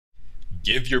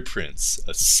Give your prints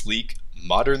a sleek,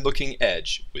 modern-looking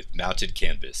edge with mounted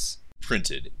canvas.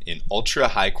 Printed in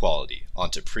ultra-high quality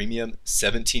onto premium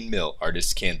 17mm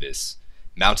artist canvas,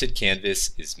 mounted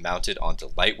canvas is mounted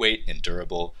onto lightweight and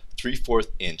durable 3/4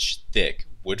 inch thick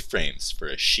wood frames for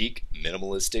a chic,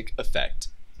 minimalistic effect.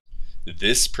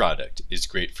 This product is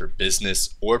great for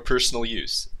business or personal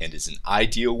use and is an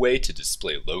ideal way to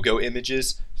display logo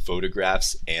images,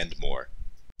 photographs, and more.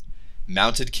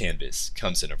 Mounted canvas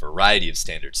comes in a variety of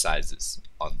standard sizes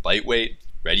on lightweight,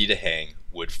 ready-to-hang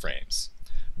wood frames.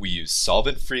 We use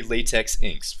solvent-free latex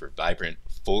inks for vibrant,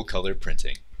 full-color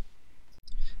printing.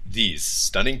 These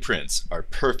stunning prints are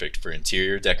perfect for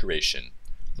interior decoration,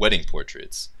 wedding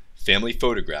portraits, family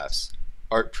photographs,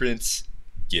 art prints,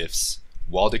 gifts,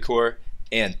 wall decor,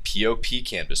 and POP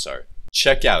canvas art.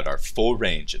 Check out our full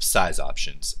range of size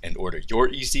options and order your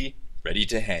easy,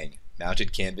 ready-to-hang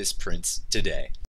mounted canvas prints today.